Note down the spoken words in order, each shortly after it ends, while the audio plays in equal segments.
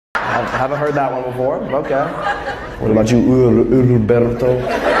I haven't heard that one before. Okay. What about you, Roberto?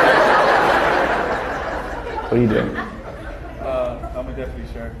 What do you do? I'm a deputy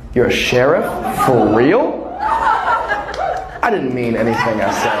sheriff. You're a sheriff? For real? I didn't mean anything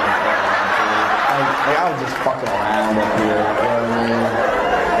I said. I was just fucking around up here.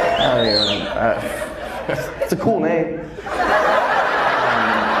 You know what I mean? It's a cool name.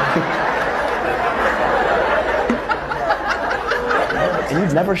 And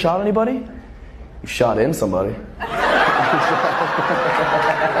you've never shot anybody? You shot in somebody.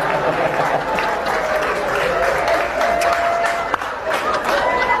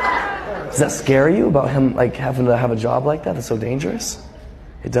 Does that scare you about him like having to have a job like that? That's so dangerous.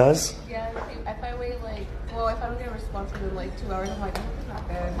 It does. Yeah. If I wait if I don't get a response within like 2 hours, I'm like, oh, he's not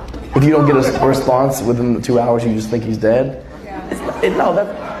dead. If you don't get a response within the 2 hours, you just think he's dead.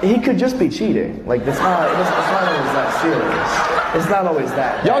 Yeah. He could just be cheating. Like it's not always that serious. It's not always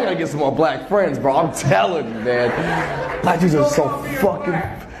that. Y'all gotta get some more black friends, bro. I'm telling you, man. Black dudes are so fucking.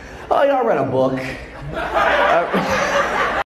 Oh, y'all read a book.